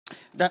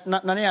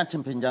Nana Yaa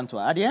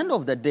Jantuah, at the end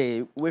of the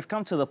day, we've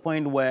come to the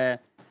point where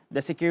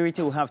the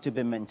security will have to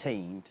be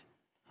maintained.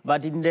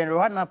 But in the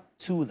run-up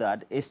to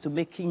that is to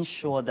making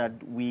sure that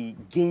we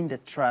gain the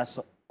trust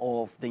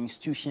of the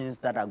institutions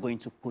that are going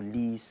to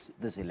police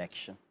this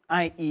election,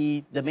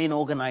 i.e. the main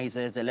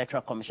organizers, the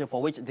Electoral Commission,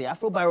 for which the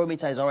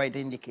Afrobarometer is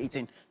already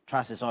indicating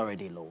trust is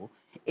already low,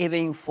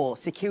 even for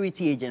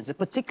security agencies,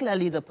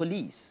 particularly the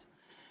police.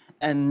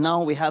 And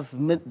now we have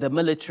the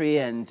military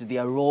and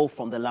their role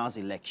from the last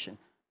election.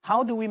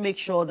 How do we make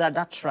sure that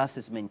that trust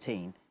is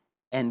maintained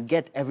and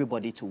get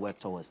everybody to work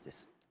towards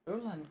this?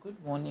 Roland, good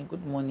morning.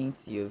 Good morning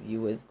to your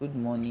viewers. Good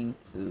morning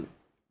to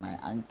my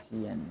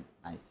auntie and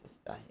my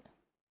sister here.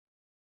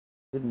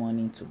 Good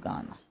morning to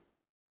Ghana.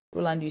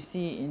 Roland, you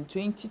see, in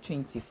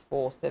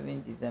 2024,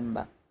 7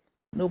 December,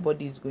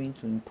 nobody is going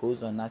to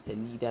impose on us a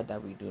leader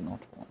that we do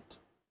not want.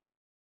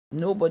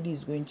 Nobody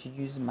is going to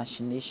use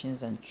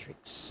machinations and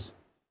tricks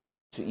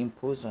to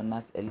impose on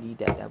us a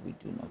leader that we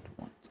do not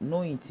want.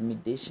 No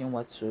intimidation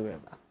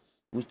whatsoever.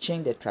 We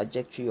change the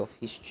trajectory of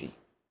history.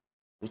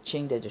 We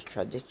change the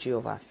trajectory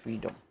of our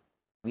freedom.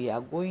 We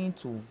are going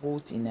to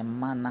vote in a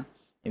manner,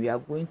 and we are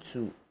going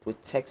to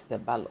protect the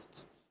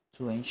ballot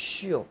to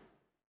ensure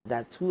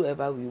that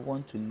whoever we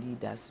want to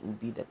lead us will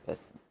be the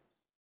person.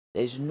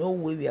 There is no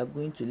way we are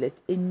going to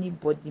let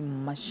anybody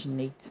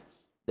machinate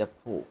the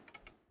poll.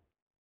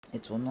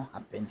 It will not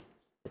happen.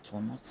 It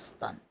will not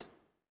stand.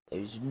 There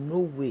is no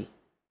way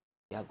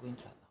we are going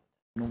to allow that.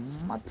 No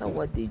matter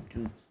what they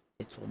do,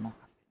 it will not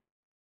happen.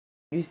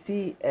 You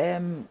see,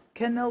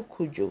 Colonel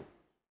Kujo,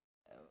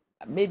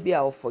 maybe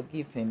I'll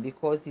forgive him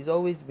because he's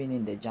always been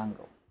in the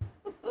jungle.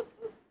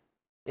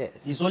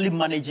 Yes. He's only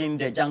managing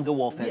the jungle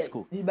warfare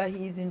school. But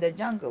he's in the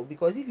jungle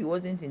because if he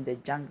wasn't in the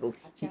jungle,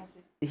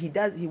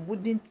 he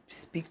wouldn't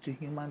speak to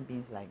human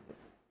beings like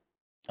this.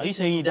 Are you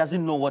saying he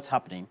doesn't know what's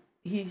happening?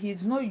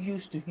 He's not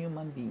used to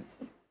human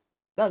beings.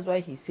 That's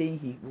why he's saying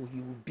he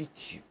will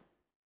beat you.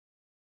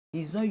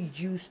 He's not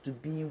used to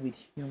being with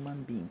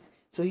human beings.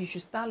 So he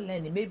should start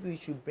learning. Maybe we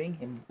should bring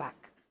him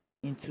back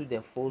into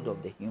the fold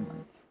of the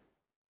humans.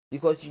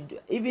 Because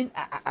even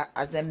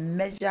as a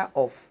measure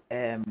of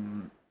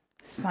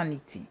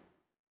sanity,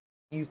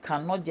 you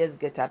cannot just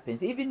get up and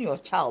say, even your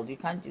child, you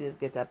can't just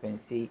get up and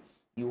say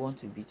you want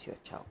to beat your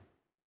child.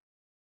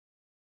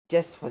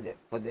 Just for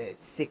the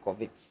sake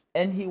of it.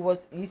 And he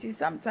was, you see,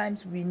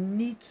 sometimes we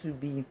need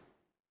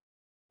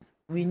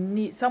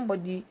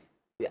somebody,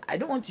 I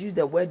don't want to use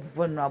the word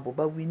vulnerable,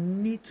 but we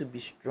need to be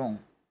strong.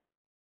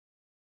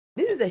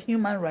 This is a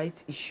human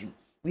rights issue.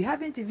 We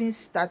haven't even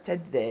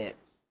started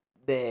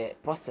the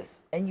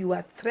process, and you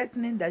are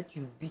threatening that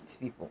you beat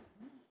people.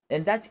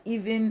 And that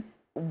even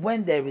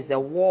when there is a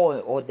war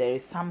or there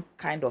is some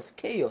kind of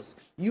chaos,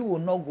 you will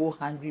not go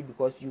hungry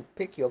because you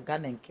pick your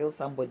gun and kill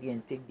somebody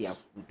and take their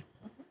food.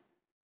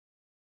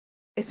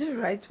 Is it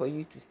right for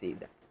you to say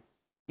that?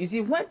 You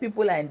see, when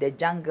people are in the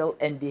jungle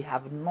and they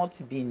have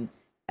not been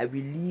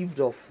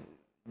relieved of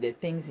the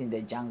things in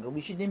the jungle,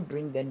 we shouldn't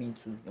bring them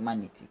into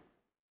humanity.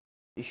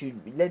 We should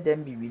let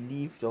them be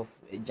relieved of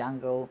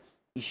jungle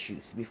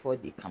issues before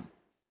they come.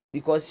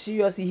 Because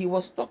seriously, he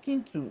was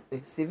talking to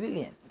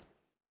civilians.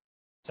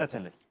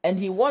 Certainly. And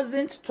he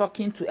wasn't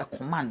talking to a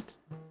command.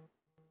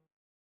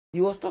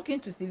 He was talking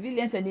to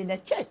civilians and in a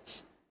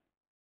church.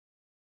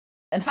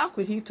 And how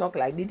could he talk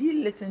like? Did he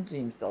listen to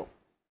himself?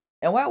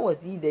 And why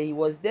was he there? He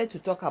was there to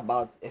talk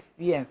about a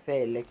free and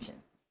fair election.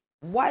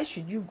 Why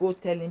should you go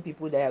telling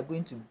people that you are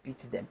going to beat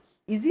them?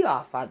 Is he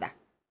our father?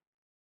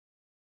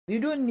 You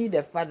don't need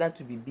a father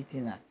to be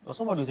beating us. Or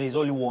somebody says he's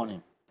only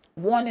warning.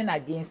 Warning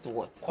against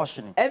what?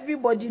 Cautioning.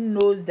 Everybody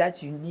knows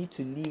that you need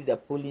to leave the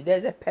polling.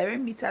 There's a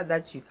perimeter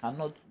that you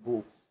cannot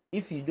go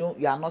if you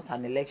are not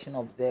an election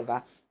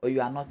observer or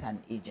you are not an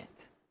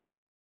agent.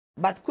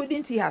 But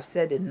couldn't he have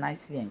said it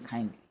nicely and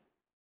kindly?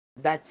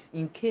 That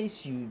in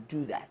case you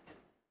do that,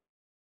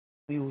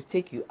 we will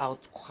take you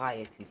out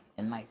quietly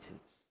and nicely.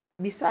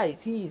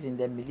 Besides, he is in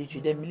the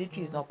military. The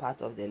military is not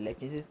part of the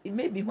elections. It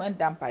may be when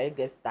Dampare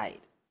gets tired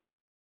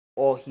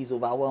or he's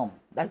overwhelmed.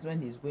 That's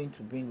when he's going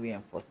to bring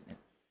reinforcement.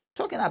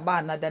 Talking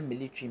about another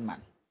military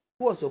man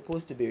who was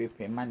supposed to be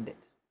reprimanded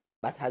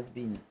but has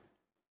been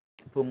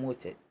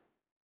promoted.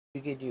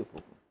 Brigadier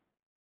Opoku.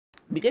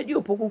 Brigadier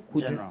Opoku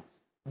could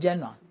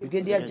General.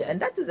 Brigadier. And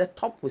that is a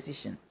top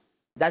position.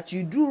 That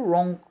you do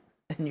wrong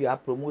and you are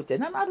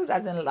promoted. Nana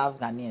doesn't love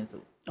Ghanaians.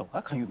 Oh,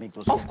 how can you make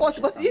those? Of course,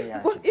 because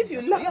if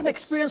you love, you're an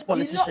experienced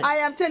politician. You know, I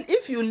am telling,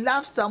 if you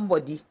love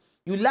somebody,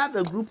 you love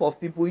a group of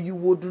people, you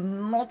would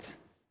not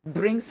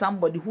bring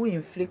somebody who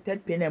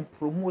inflicted pain and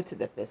promote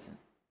the person.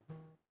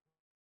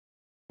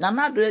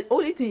 Nana, the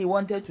only thing he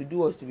wanted to do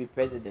was to be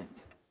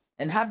president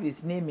and have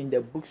his name in the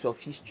books of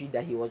history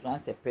that he was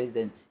once a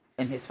president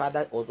and his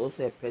father was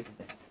also a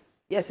president.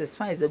 Yes, it's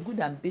fine, it's a good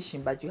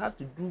ambition, but you have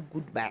to do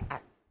good by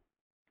us.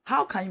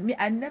 How can you?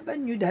 I never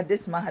knew that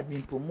this man had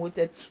been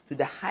promoted to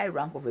the high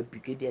rank of a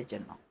brigadier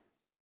general.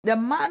 The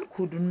man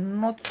could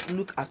not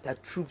look after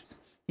troops.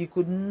 He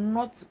could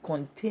not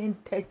contain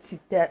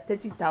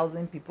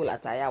 30,000 people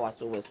at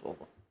Ayawa.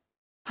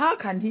 How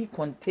can he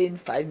contain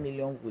 5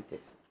 million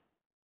voters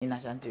in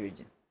Ashanti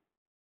region?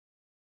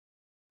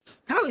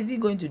 How is he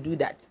going to do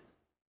that?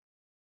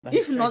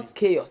 If not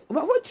chaos.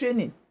 But what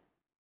training?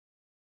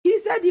 He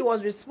said he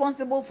was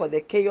responsible for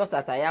the chaos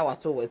at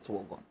Ayawaso West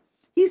Wogon.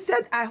 He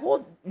said,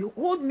 you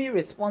hold me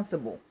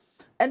responsible.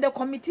 And the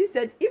committee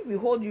said, if we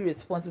hold you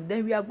responsible,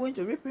 then we are going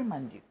to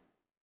reprimand you.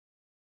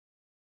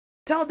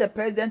 Tell the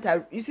president,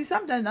 you see,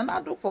 sometimes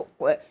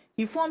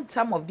he formed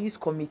some of these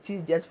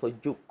committees just for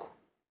joke.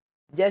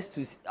 Just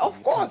to,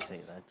 of course.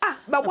 Say that.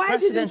 But why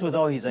didn't, with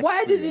all his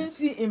why didn't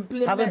he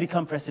implement? Having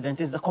become president,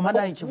 is the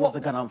commander-in-chief of the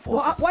Ghana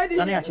forces. Why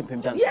didn't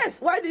yes,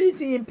 why didn't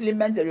he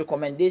implement the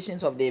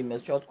recommendations of the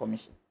Milchot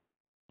Commission?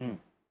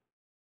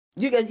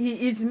 You guys,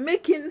 he is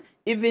making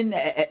even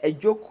a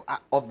joke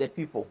of the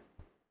people,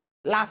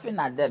 laughing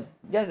at them.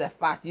 Just a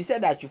fact. You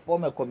said that you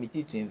form a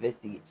committee to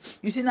investigate.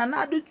 You see,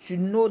 Nana should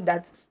know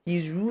that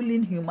he's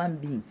ruling human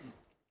beings,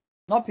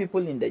 not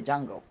people in the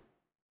jungle.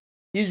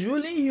 He's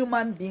ruling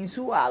human beings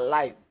who are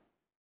alive,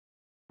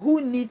 who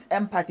needs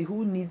empathy,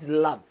 who needs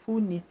love, who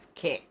needs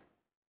care.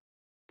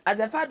 As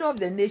a father of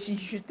the nation,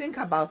 he should think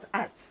about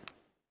us.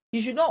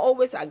 He should not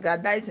always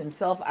aggrandize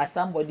himself as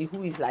somebody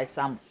who is like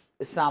some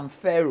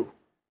pharaoh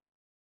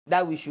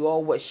that we should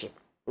all worship.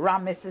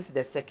 Ramesses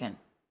II.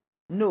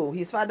 No,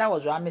 his father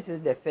was Ramesses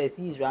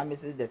I. He is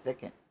Ramesses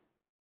II.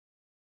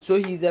 So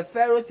he's a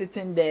pharaoh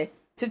sitting there,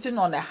 sitting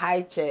on a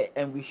high chair,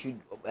 and we should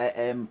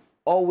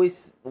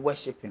always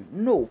worship him.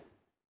 No.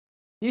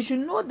 You should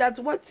know that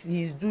what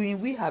he's doing,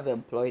 we have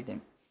employed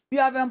him. We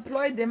have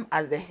employed him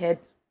as the head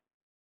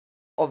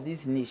of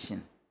this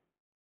nation.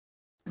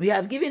 We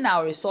have given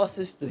our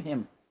resources to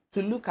him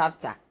to look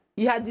after.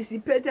 He has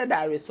dissipated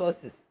our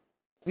resources.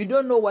 We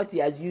don't know what he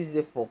has used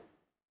it for.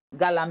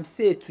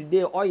 Galamsey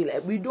today, oil.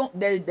 We don't.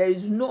 There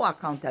is no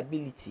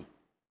accountability.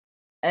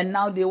 And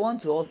now they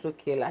want to also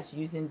kill us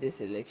using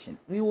this election.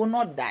 We will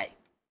not die.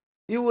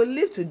 We will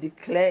live to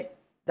declare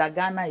that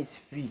Ghana is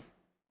free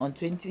on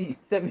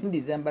 27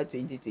 December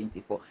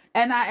 2024.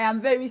 And I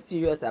am very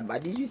serious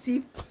about it, you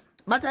see.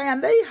 But I am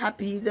very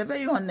happy. He's a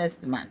very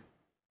honest man.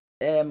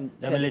 The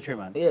military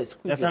man? Yes.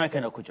 Lieutenant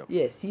Colonel Kujo.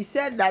 Yes, he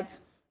said that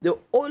the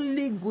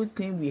only good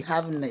thing we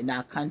have in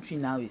our country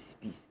now is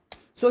peace.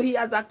 So he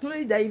has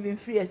acknowledged that even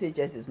free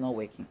SHS is not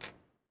working.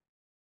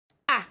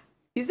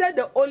 He said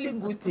the only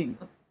good thing.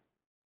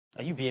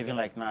 Are you behaving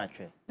like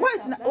Nache?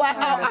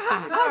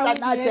 How can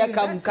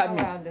Nache come in?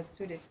 I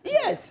understood it.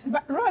 Yes.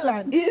 But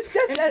Roland, he's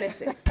just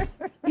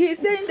he's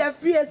saying that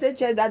free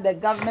SHS, that the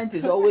government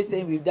is always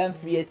saying we've done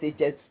free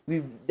SHS,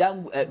 we've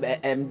done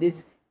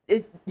this.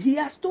 He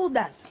has told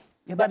us.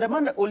 Yeah, but the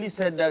man only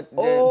said that the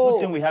good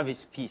thing we have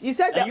is peace. He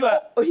said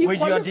that with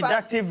your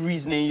deductive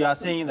reasoning, you are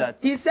saying that.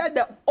 He said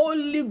the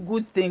only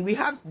good thing, we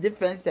have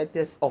different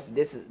sectors of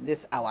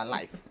this our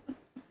life.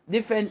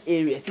 Different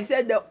areas. He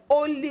said the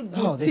only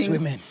good these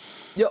women.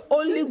 The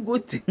only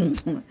good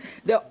thing,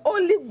 the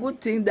only good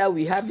thing that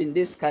we have in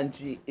this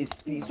country is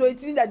peace. So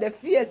it means that the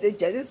free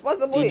SHS is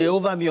possible. They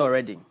over me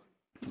already.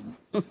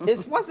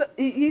 It's possible.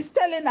 He's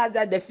telling us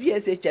that the free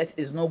SHS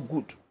is not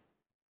good.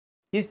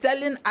 He's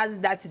telling us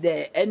that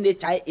the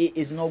NHIA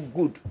is not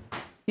good.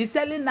 He's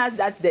telling us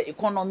that the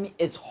economy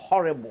is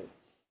horrible.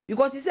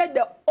 Because he said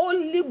the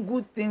only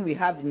good thing we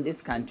have in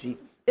this country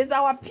is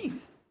our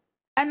peace.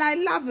 And I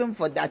love him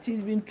for that.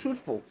 He's been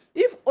truthful.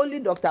 If only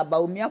Dr.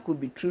 Baumia could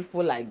be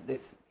truthful like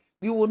this,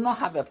 we would not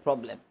have a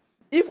problem.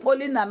 If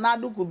only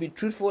Nanadu could be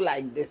truthful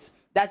like this,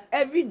 that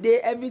every day,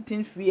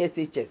 everything free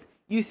SHS.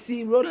 You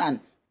see, Roland,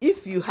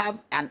 if you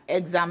have an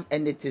exam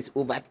and it is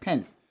over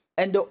 10,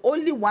 and the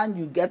only one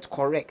you get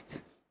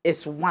correct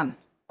is 1,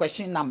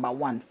 question number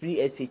 1, free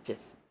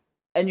SHS,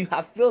 and you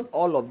have failed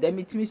all of them,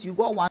 it means you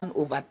got 1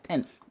 over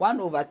 10. 1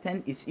 over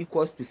 10 is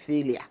equals to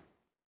failure.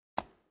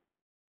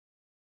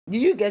 Do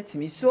you get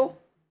me? So,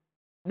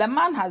 the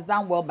man has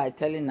done well by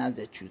telling us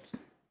the truth.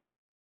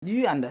 Do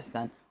you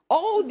understand?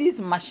 All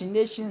these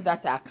machinations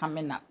that are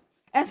coming up.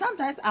 And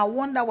sometimes I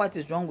wonder what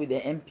is wrong with the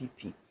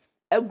MPP.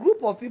 A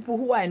group of people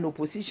who are in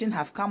opposition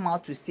have come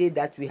out to say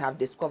that we have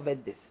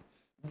discovered this.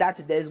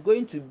 That there's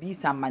going to be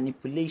some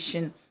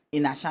manipulation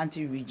in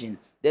Ashanti region.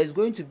 There's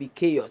going to be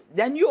chaos.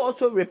 Then you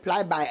also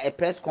reply by a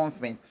press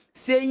conference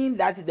saying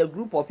that the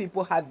group of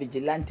people have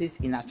vigilantes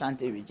in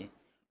Ashanti region.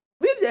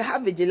 If they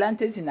have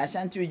vigilantes in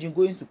Ashanti region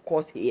going to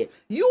cause here,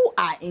 you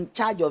are in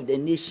charge of the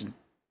nation.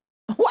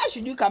 Why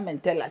should you come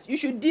and tell us? You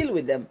should deal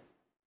with them.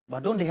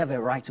 But don't they have a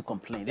right to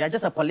complain? They are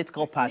just a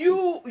political party.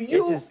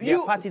 It is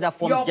their party that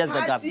forms just the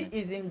government. Your party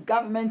is in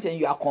government and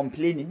you are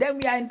complaining. Then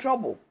we are in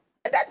trouble.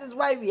 And that is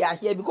why we are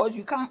here, because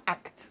you can't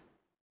act.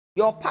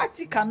 Your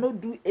party cannot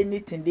do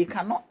anything. They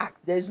cannot act.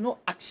 There is no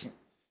action.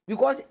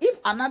 Because if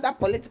another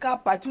political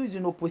party who is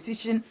in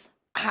opposition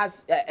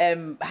has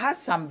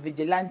some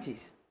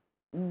vigilantes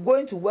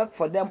going to work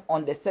for them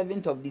on the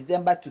 7th of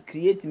December to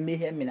create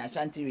mayhem in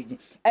Ashanti region,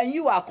 and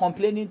you are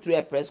complaining through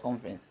a press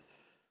conference,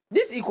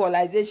 this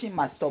equalization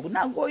must stop.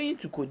 Now going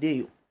to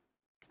Kodeyo.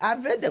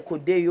 I've read the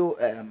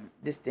Kodeyo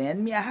this thing,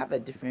 and me, I have a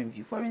different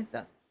view. For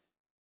instance,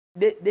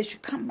 they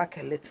should come back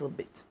a little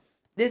bit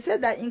They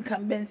said that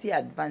incumbency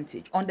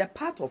advantage on the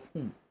part of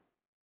whom?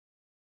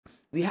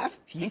 We have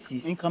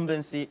PCs.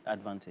 Incumbency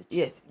advantage.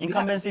 Yes.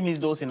 Incumbency means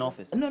those in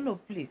office. No,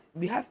 please.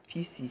 We have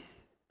PCs,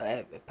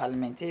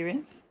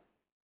 parliamentarians,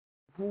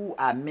 who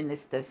are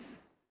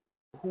ministers,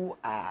 who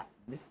are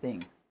this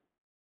thing,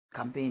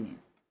 campaigning.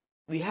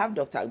 We have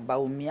Dr.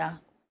 Bawumia,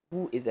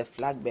 who is a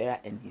flag bearer,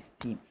 and his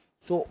team.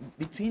 So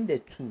between the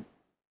two,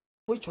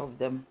 which of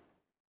them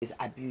is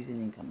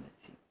abusing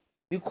incumbency?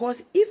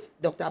 Because if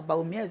Dr.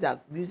 Bawumia is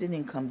abusing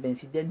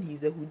incumbency, then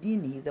he's a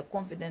Houdini, he's a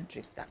confident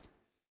trickster.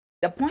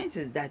 The point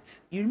is that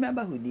you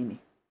remember Houdini.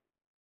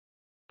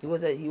 He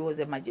was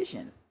a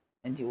magician,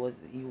 and he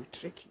would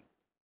trick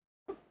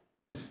you.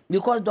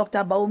 Because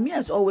Dr. Bawumia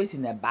is always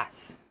in a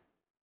bus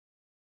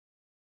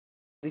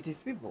with his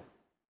people,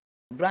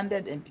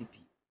 branded MPP.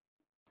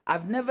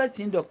 I've never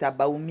seen Dr.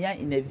 Bawumia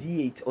in a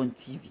V8 on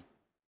TV.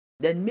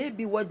 Then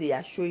maybe what they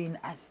are showing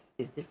us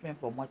is different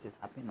from what is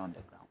happening on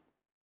the ground.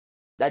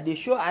 That they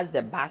show us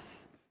the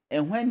bus,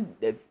 and when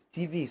the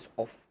TV is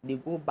off, they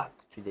go back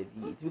to the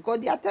V8, because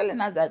they are telling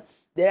us that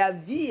there are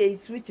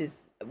V8s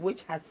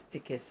which has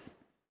stickers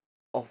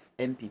of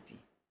MPP.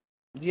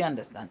 Do you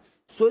understand?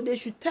 So they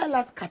should tell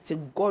us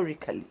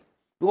categorically.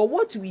 Because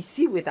what we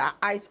see with our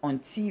eyes on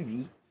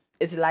TV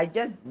is like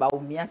just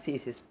Bawumia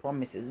says his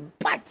promises,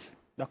 but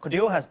the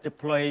Kodeo has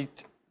deployed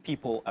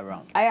people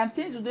around. I am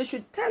saying so they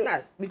should tell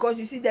us, because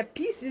you see the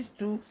pieces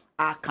too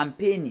are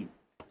campaigning.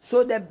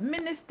 So the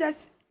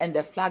ministers and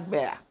the flag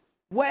bearer,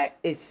 where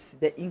is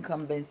the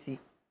incumbency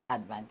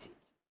advantage?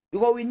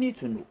 Because we need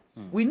to know.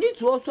 We need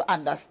to also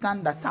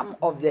understand that some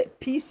of the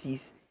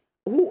PCs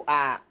who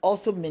are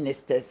also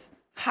ministers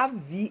have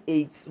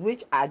V8s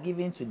which are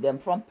given to them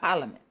from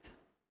Parliament.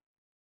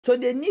 So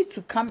they need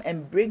to come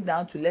and break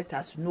down to let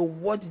us know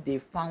what they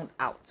found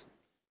out,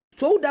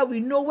 so that we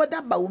know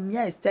whether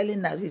Bawumia is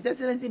telling us, His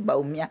Excellency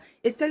Bawumia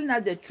is telling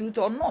us the truth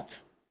or not.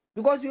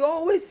 Because you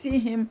always see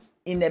him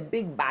in a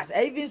big bus.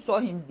 I even saw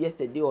him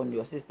yesterday on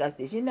your sister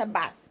station in a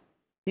bus.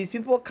 His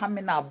people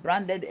coming out,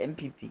 branded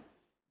MPP.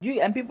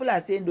 And people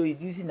are saying, though,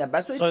 he's using a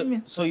bus.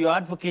 So you're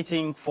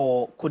advocating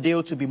for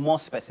Kodeo to be more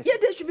specific? Yeah,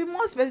 they should be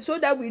more specific, so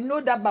that we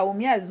know that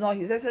Bawumia is not,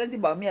 His Excellency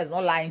Bawumia is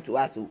not lying to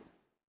us.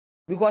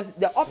 Because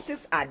the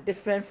optics are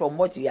different from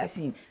what we are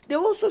seeing. They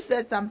also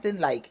said something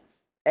like,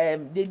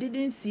 they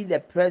didn't see the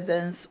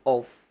presence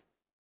of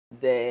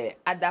the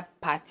other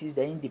parties,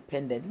 the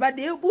independents, but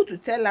they're able to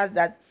tell us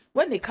that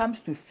when it comes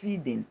to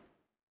feeding,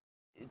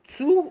 1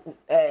 to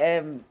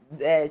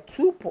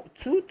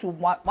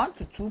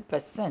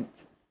 2%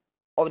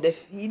 of the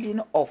feeding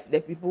of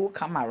the people who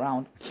come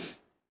around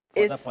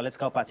for the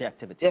political party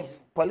activities.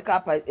 Political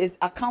party is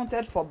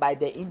accounted for by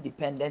the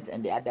independents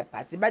and the other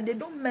party, but they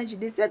don't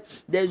mention. They said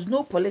there is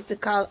no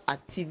political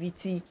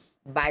activity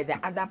by the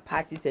other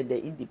parties and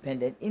the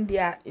independent in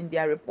their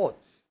report.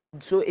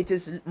 So it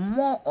is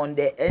more on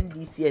the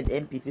NDC and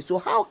MPP. So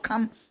how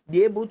come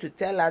they're able to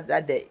tell us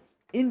that the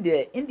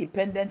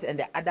independents and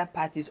the other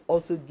parties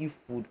also give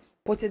food,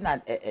 putting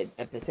a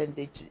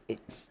percentage to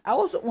it? I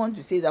also want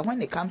to say that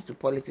when it comes to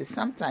politics,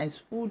 sometimes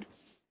food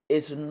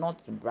is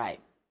not bribe.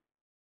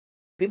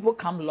 People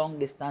come long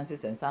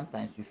distances and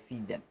sometimes you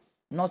feed them,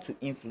 not to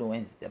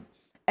influence them.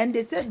 And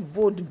they said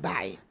vote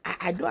buy.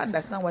 I don't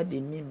understand what they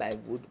mean by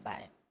vote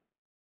buy.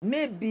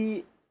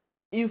 Maybe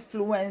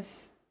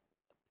influence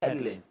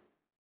peddling,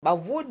 but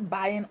vote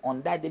buying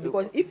on that day,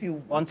 because if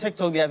you on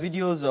TikTok there are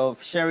videos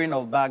of sharing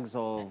of bags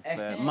of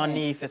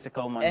money,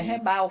 physical money,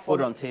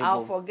 food on table.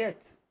 I'll forget.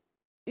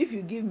 If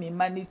you give me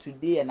money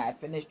today and I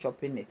finish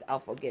chopping it, I'll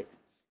forget.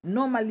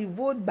 Normally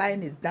vote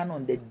buying is done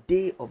on the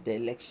day of the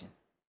election.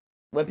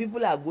 When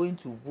people are going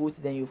to vote,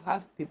 then you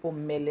have people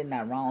milling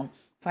around,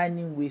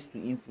 finding ways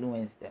to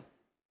influence them.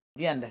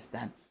 Do you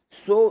understand?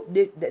 So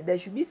there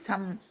should be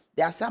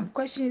there are some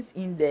questions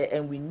in there,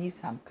 and we need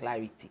some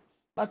clarity.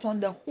 But on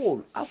the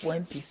whole, for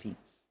MPP,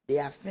 they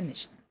are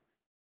finished.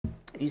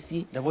 You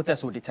see, the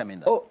voters will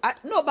determine that. Oh,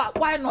 no, but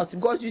why not?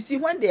 Because you see,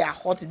 when they are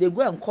hot, they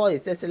go and call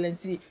His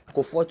Excellency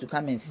Kufuor to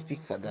come and speak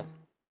for them.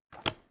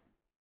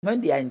 When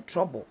they are in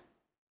trouble,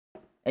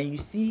 and you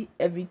see,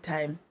 every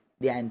time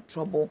they are in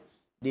trouble,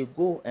 they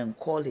go and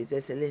call His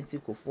Excellency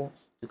Kufuor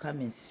to come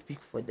and speak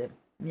for them.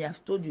 Me,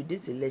 I've told you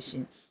this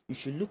election, you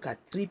should look at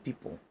 3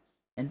 people,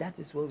 and that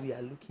is what we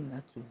are looking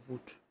at to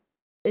vote.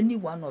 Any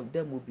one of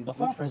them will be good.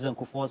 Former President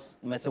Kufuor's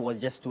message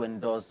was just to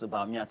endorse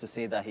Bawumia, to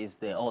say that he's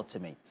the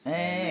ultimate,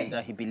 and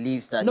that he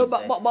believes that. No,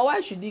 but why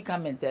should he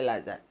come and tell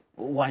us that?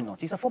 Why not?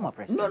 He's a former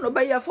president. No,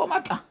 but you're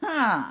former.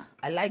 I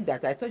like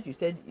that. I thought you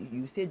said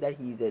that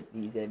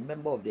he's a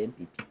member of the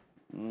MPP.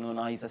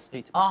 No, he's a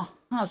statesman.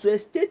 So a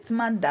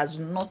statesman does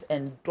not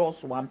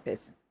endorse one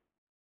person.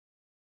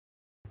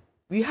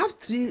 We have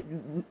 3.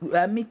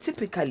 I mean,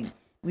 typically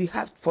we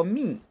have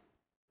 3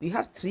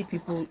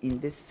 people in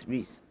this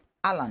race.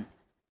 Alan,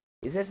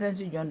 His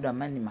Excellency John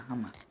Dramani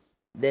Mahama,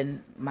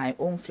 then my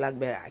own flag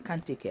bearer. I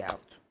can't take her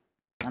out.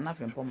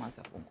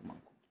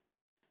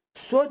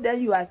 So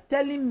then you are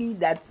telling me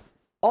that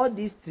all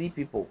these 3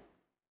 people,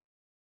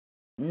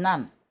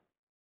 none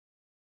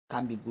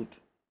can be good.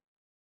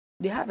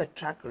 They have a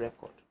track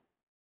record.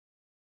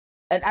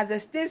 And as a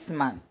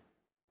statesman,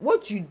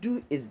 what you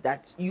do is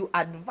that you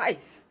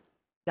advise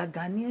that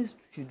Ghanaians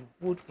should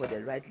vote for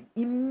the right.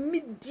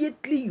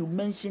 Immediately you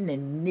mention a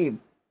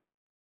name,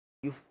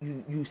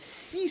 you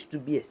cease to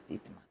be a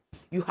statesman.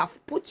 You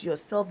have put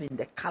yourself in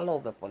the color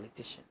of a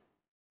politician.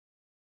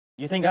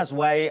 You think that's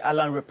why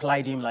Alan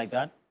replied him like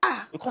that?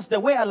 Because the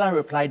way Alan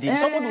replied him,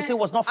 someone will say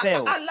was not fair.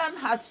 Alan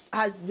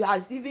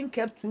has even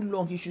kept too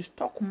long. He should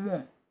talk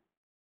more.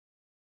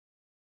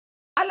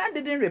 Alan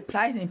didn't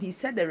reply him. He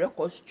said the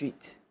record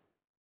straight.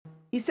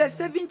 He said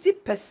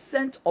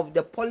 70% of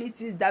the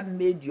policies that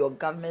made your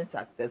government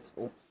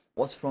successful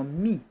was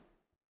from me.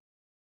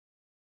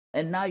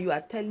 And now you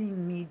are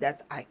telling me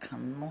that I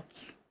cannot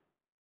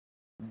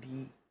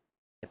be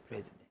the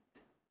president.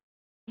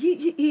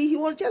 He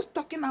was just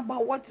talking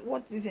about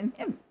what is in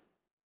him.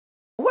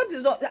 What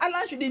is not?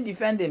 Alan shouldn't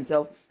defend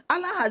himself.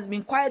 Alan has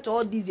been quiet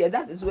all these years.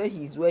 That is where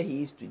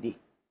he is today.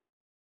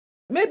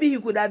 Maybe he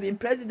could have been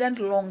president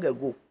long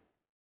ago.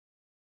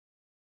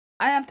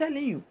 I am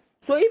telling you.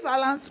 So if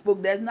Alan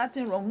spoke, there's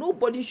nothing wrong.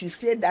 Nobody should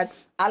say that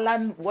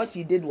Alan, what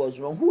he did was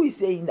wrong. Who is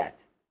saying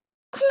that?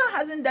 Alan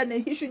hasn't done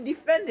it. He should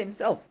defend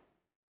himself.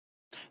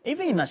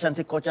 Even in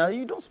Ashanti culture,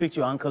 you don't speak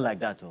to your uncle like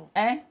that, though.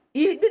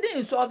 He didn't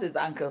insult his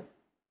uncle.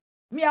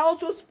 Me, I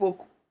also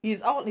spoke.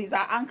 He's our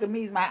uncle.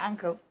 Me is my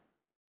uncle.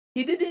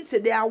 He didn't say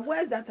there are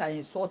words that are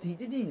insult. He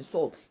didn't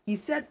insult. He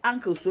said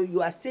uncle. So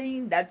you are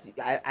saying that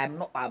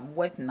I'm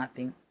worth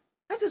nothing.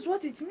 That is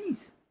what it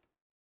means.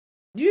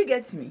 Do you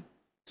get me?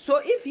 So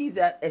if he's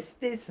a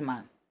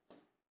statesman,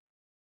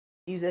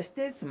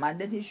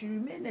 then he should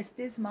remain a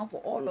statesman for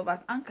all of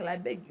us. Uncle, I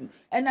beg you.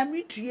 And I'm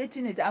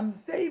recreating it. I'm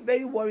very,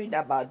 very worried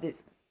about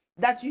this.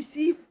 That you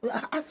see,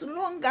 as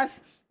long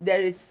as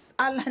there is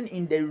Alan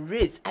in the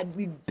race,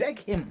 we beg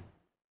him.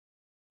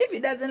 If he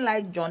doesn't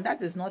like John,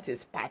 that is not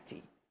his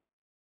party.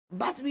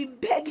 But we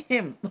beg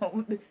him.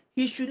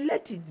 He should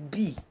let it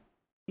be.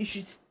 He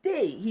should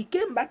stay. He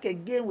came back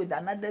again with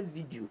another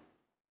video.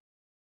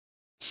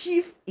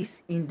 Chief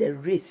is in the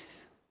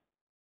race.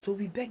 So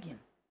we beg him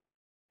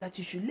that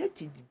you should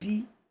let it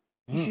be.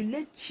 You should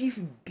let Chief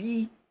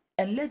be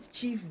and let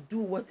Chief do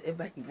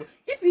whatever he wants.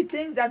 If he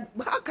thinks that,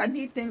 how can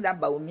he think that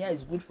Bawumia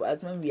is good for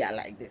us when we are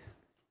like this?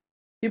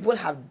 People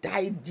have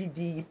died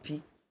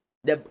GDP.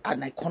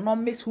 An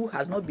economist who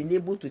has not been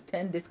able to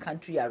turn this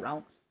country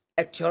around.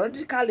 A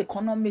theoretical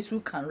economist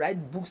who can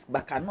write books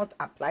but cannot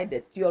apply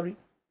the theory.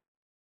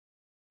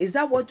 Is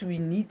that what we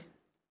need?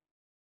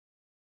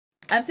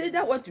 I'm saying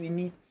that what we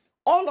need.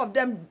 All of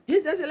them,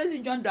 His Excellency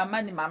John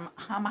Dramani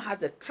Mahama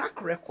has a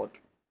track record.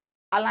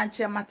 Alan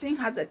Kyerematen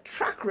has a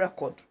track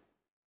record.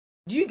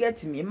 Do you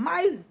get me?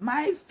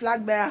 My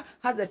flag bearer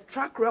has a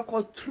track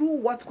record through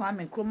what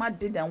Kwame Nkrumah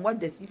did and what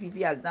the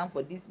CPP has done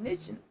for this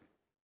nation.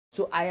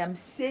 So I am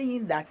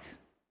saying that,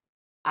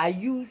 are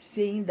you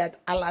saying that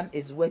Alan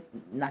is worth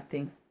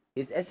nothing?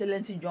 His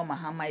Excellency John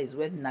Mahama is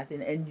worth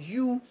nothing, and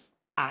you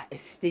are a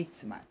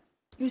statesman?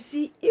 You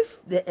see, if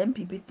the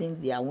MPP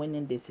thinks they are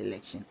winning this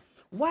election,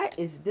 why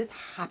is this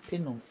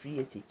happening on free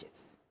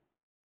SHS?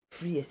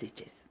 Free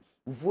SHS.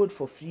 Vote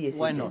for free SHS.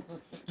 Why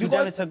not? To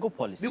them, it's a good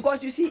policy.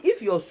 Because you see,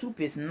 if your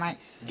soup is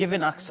nice,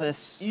 giving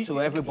access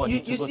to everybody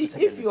to go to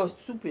secondary if your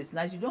soup is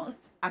nice, you don't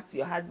ask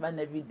your husband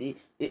every day,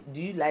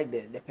 do you like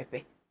the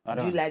pepper?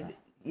 Do you like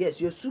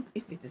yes, your soup,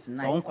 if it is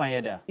nice,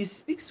 it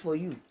speaks for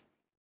you.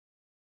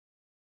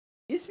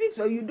 It speaks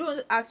for you. You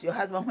don't ask your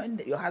husband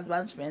when your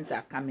husband's friends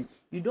are coming.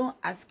 You don't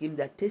ask him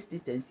that, taste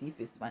it and see if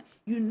it's fine.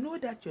 You know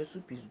that your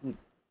soup is good.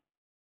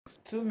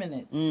 2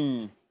 minutes.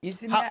 You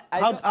see,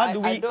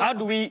 how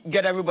do we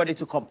get everybody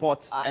to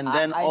comport and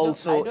then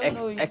also I don't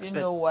know if you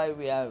know why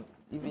we are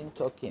even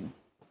talking.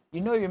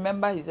 You know,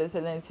 remember His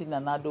Excellency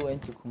Nana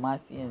went to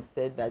Kumasi and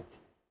said that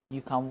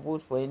you can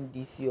vote for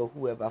NDC or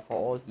whoever for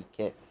all he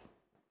cares.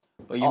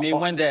 But you mean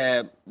when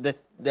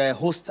the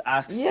host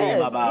asked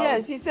him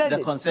about he said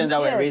the concerns that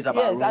were raised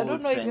about roads? I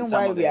don't know even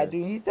why we are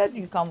doing. He said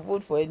you can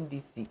vote for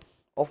NDC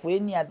or for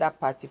any other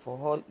party for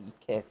all he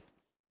cares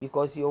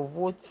because your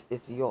vote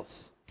is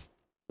yours.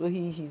 So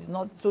he's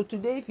not. So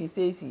today, if he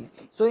says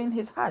so in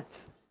his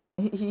heart,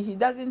 he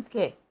doesn't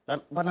care.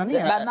 But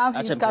now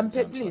he's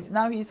campaigning. Please,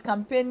 now he's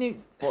campaigning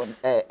for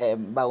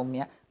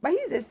Bawumia. But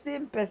he's the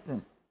same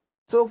person.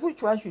 So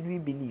which one should we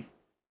believe?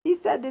 He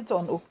said it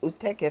on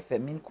Otek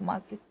FM in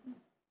Kumasi.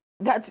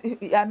 That,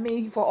 I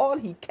mean, for all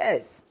he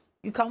cares,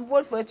 you can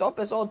vote for it. All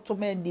person to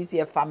men this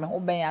year, family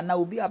home and now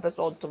will be a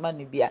person to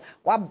man be a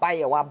what buy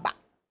what back.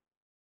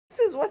 This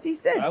is what he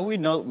said. Are we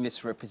not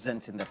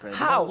misrepresenting the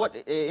president? How?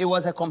 It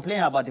was a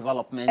complaint about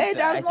development. It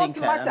does not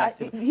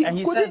matter. And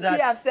he said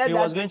that he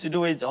was going to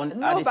do it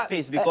at his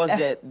pace because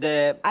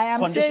the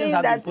conditions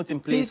have been put in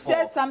place. He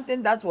said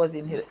something that was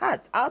in his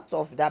heart. Out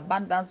of the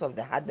abundance of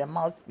the heart, the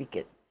mouth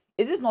speaketh.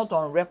 Is it not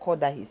on record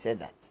that he said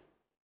that?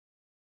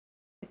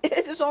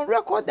 It is on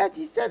record that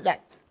he said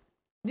that.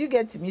 Do you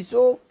get me?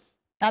 So,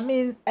 I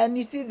mean, and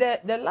you see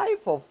the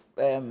life of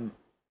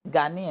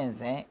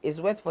Ghanaians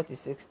is worth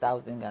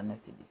 46,000 Ghana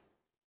cedis.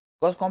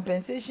 Because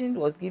compensation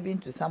was given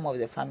to some of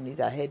the families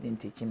ahead in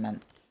teaching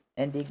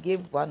and they gave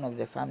one of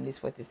the families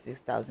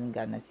 46,000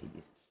 Ghana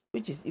cedis,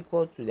 which is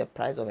equal to the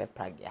price of a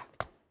pragya.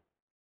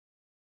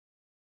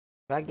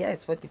 Pragya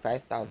is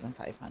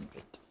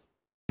 45,500.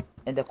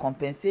 And the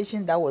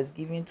compensation that was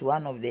given to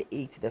one of the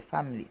 8, the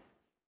families,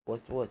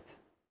 was what?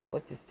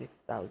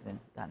 46,000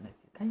 Ghana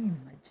cedis. Can you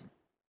imagine?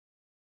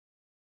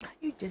 Can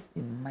you just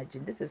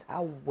imagine? This is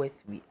how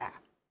worth we are.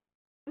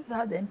 This is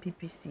how the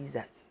MPP sees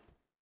us.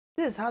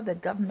 This is how the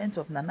government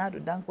of Nana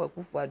Yaa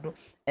Jantuah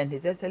and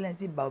His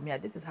Excellency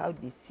Bawumia, this is how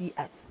they see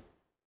us.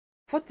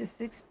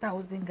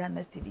 46,000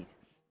 Ghana cedis.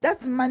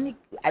 That money,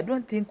 I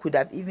don't think, could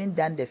have even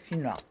done the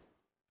funeral.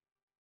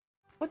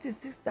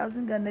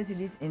 46,000 Ghana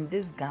cedis in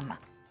this Ghana.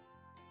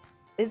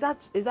 Is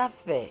that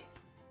fair?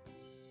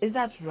 Is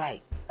that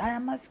right? I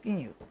am asking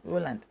you,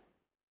 Roland.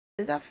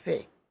 Is that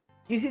fair?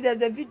 You see,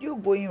 there's a video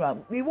going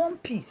around. We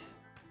want peace,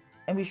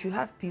 and we should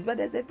have peace. But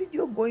there's a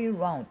video going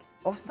around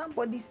of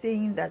somebody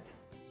saying that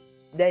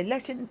the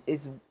election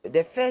is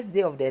the first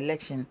day of the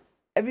election.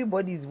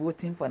 Everybody is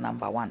voting for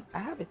number 1. I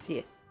have it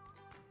here.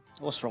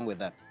 What's wrong with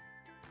that?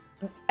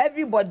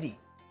 Everybody,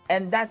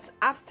 and that's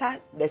after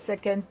the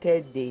second,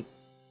 third day.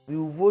 We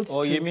will vote.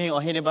 Oh, you mean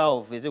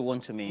Ohineba? Is it one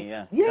to me?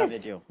 Yeah. Yes.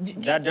 That video.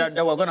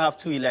 That we're gonna have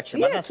 2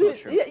 elections, Yeah, but that's not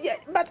true. Yeah.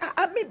 But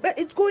I mean, but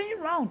it's going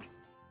around.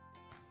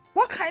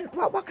 What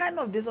kind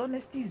of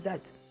dishonesty is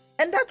that?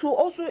 And that will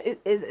also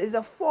is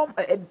a form,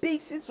 a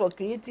basis for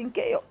creating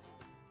chaos.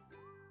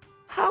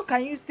 How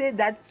can you say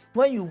that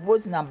when you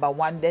vote number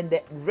 1, then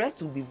the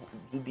rest will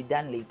be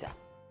done later?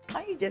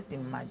 Can you just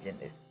imagine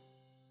this?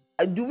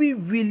 Do we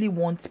really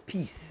want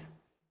peace?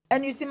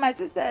 And you see, my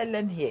sister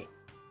Ellen here,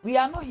 we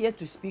are not here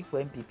to speak for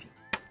MPP.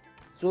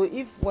 So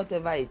if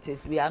whatever it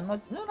is, we are not.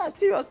 No,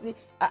 seriously.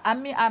 I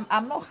mean,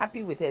 I'm not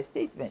happy with her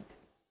statement.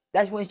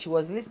 That when she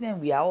was listening,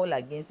 we are all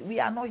against. We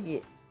are not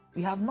here.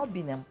 We have not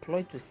been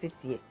employed to sit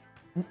here.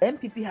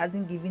 MPP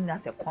hasn't given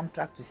us a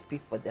contract to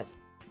speak for them.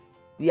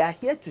 We are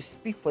here to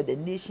speak for the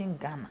nation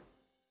Ghana,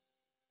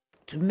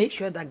 to make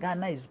sure that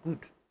Ghana is good.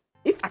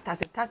 If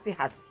Atasetase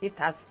has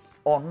hit us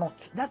or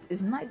not, that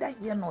is neither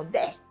here nor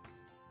there.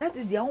 That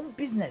is their own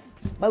business.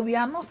 But we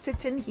are not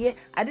sitting here.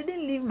 I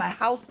didn't leave my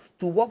house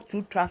to walk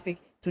through traffic,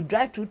 to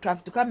drive through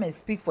traffic, to come and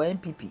speak for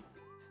MPP.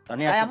 I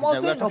am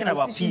also we're talking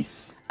about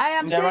peace. I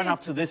am saying, run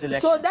up to this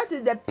election. So that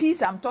is the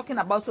peace I'm talking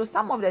about. So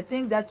some of the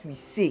things that we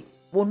say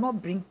will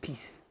not bring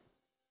peace.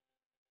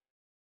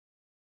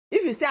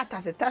 If you say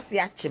Atasetase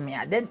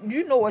Achimea, then do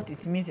you know what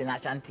it means in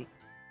Ashanti?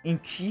 In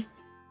Chi?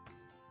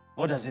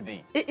 What does it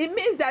mean? It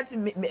means that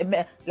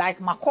like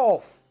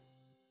Makov.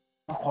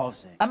 Makov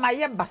say.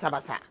 Amaye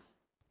basabasa.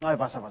 No,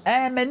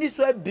 basabasa. Many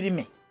so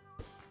brime.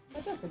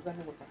 That's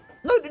exactly what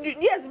I mean. No,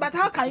 yes, but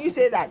how can you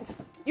say that?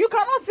 You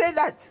cannot say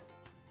that.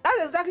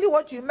 That's exactly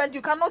what you meant.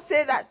 You cannot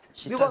say that.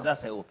 She says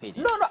that's her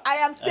opinion. No, I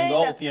am saying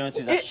your that, opinion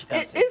is that she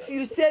can't say if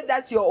you say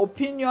that your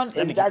opinion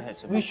is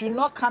that we me. should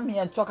not come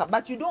here and talk about,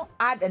 but you don't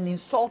add and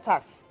insult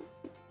us.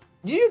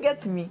 Do you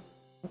get me?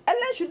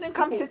 Ellen shouldn't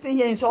come sitting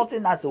here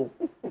insulting us.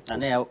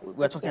 And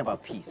we're talking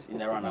about peace in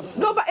the run-up.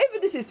 No, but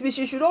if this is peace,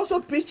 you should also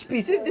preach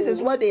peace. If this is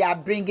what they are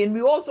bringing,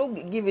 we also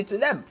give it to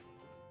them.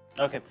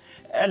 Okay.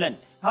 Ellen,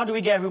 how do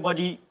we get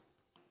everybody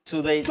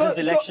to this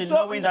election,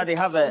 knowing that they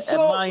have a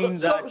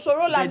mind that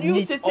Roland, they you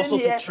need sitting also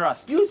here, to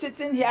trust? You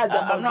sitting here as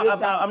the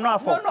moderator. I'm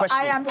not for question.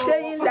 I am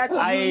saying that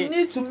we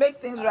need to make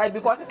things right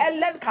because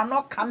Ellen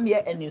cannot come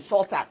here and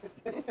insult us.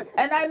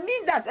 And I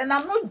mean that, and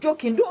I'm not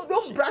joking.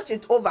 Don't brush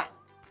it over.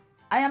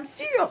 I am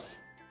serious.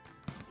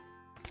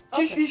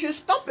 Okay. She should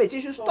stop it. She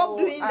should stop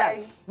doing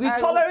that. We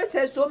tolerate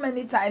her so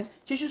many times.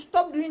 She should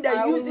stop doing that.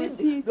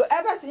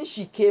 Ever since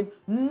she came,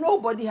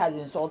 nobody has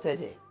insulted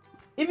her.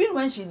 Even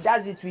when she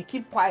does it, we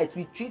keep quiet.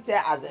 We treat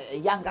her as a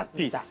younger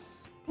sister.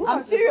 Peace.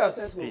 I'm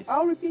serious. Peace.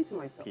 I'll repeat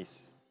myself.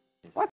 Peace.